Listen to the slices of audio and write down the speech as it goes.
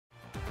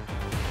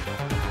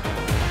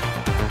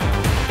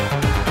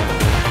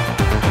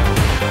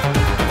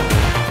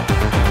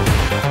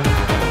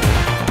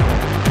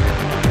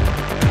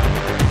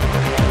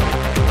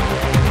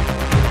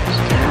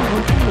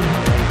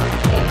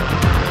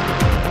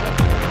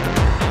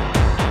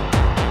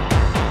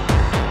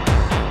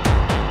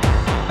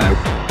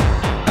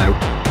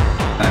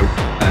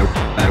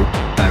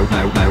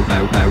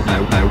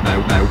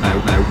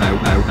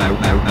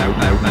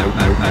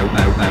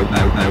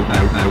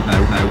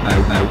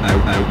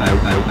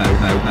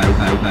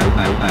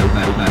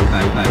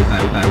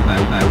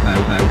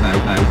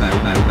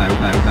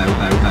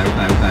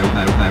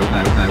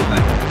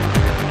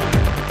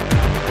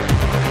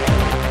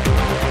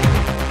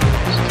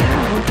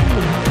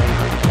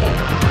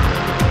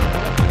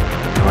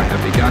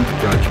have begun to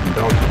judge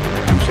indulgence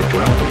in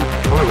homosexuality.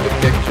 I would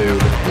object to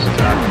the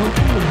darkness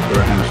for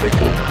a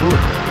homosexual good.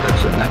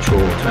 That's a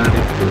natural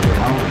alternative to a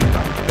morally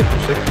imbalanced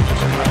heterosexual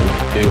society.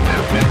 You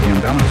have mentally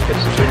imbalanced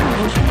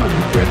heterosexual society.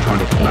 We're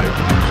trying to promote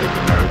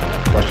homosexual marriage,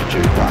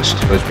 prostitute, lust,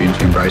 lesbians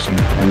embracing,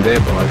 and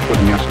thereby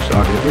putting our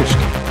society at risk.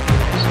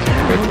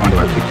 We're trying to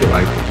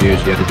articulate the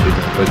views, the attitudes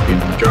of the lesbian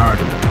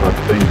majority. I've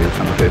been to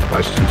some of their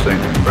places and seen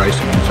them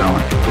embracing and so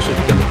on. This is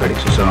a democratic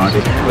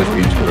society.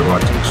 Lesbians have the right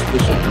to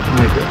explicit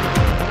behaviour.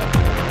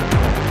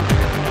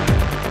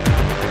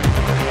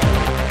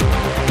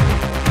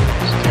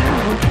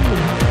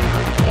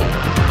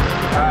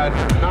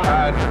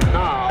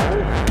 Now,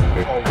 a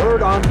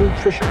word on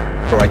nutrition.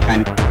 For I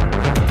can.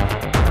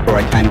 For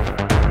I can.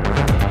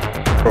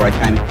 For I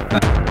can.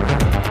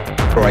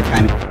 For I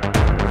can.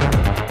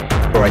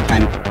 For I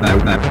can. No.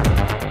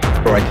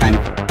 For I can.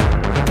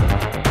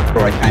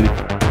 For I can.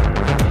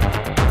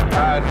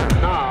 And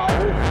now,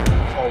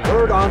 a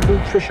word on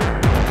nutrition.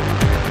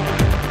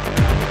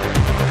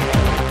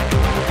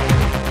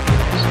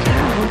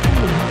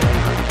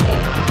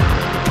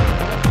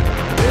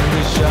 In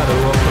the shadow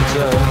of the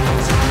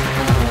turns,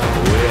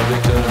 where the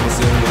turns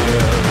in the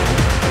air.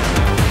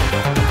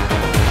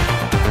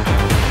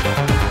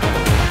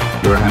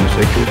 You're a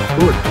homosexual?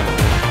 Good.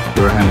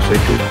 You're a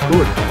homosexual?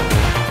 Good.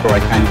 For I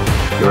can.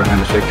 You're a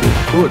homosexual?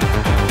 Good.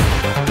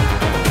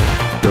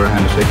 You're a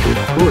homosexual?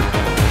 Good.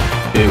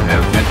 You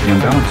have mentally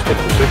imbalanced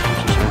heterosexual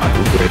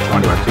society. We're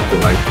trying to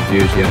articulate the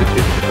views, the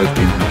attitudes of the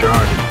lesbian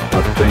majority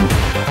type of thing.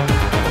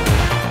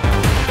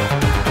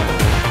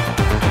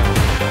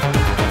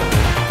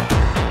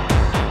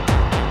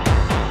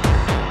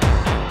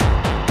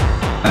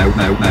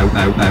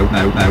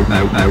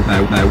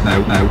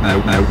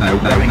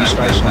 Having a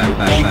space on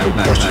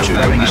prostitute,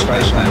 having a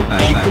space on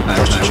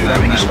prostitute,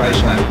 having a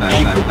space on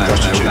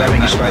prostitute,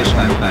 having a space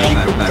on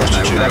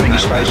prostitute, having a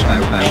space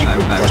on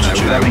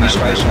prostitute, having a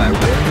space on. In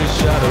the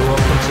shadow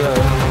of the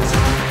turns,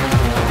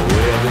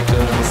 where the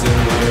turns in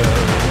the air.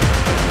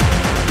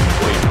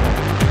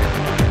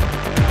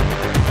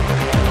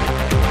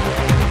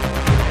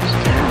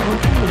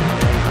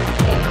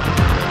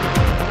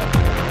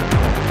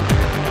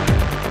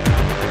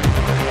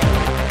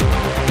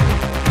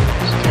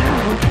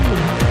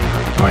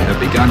 I have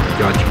begun to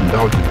judge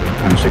indulgence in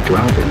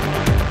homosexuality.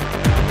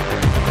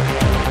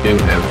 You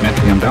have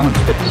mentally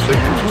imbalanced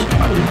heterosexual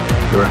society.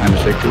 You're a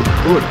homosexual?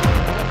 Good.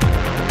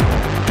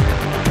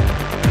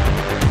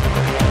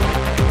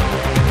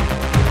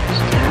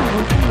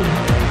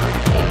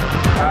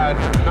 And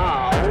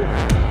now,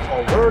 a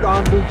word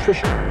on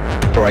nutrition.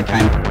 For I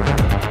can.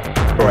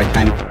 For I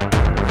can.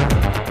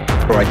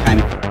 For I can.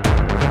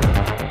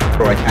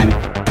 For I can.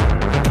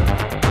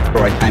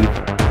 For I can.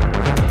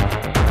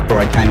 For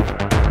I can.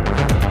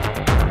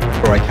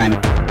 For I can.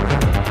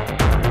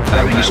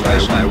 Having a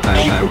space on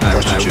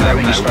prostitute,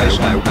 having a space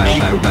on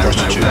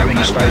prostitute, having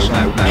a space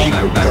on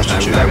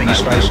prostitute, having a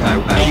space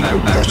on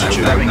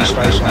prostitute, having a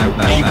space on.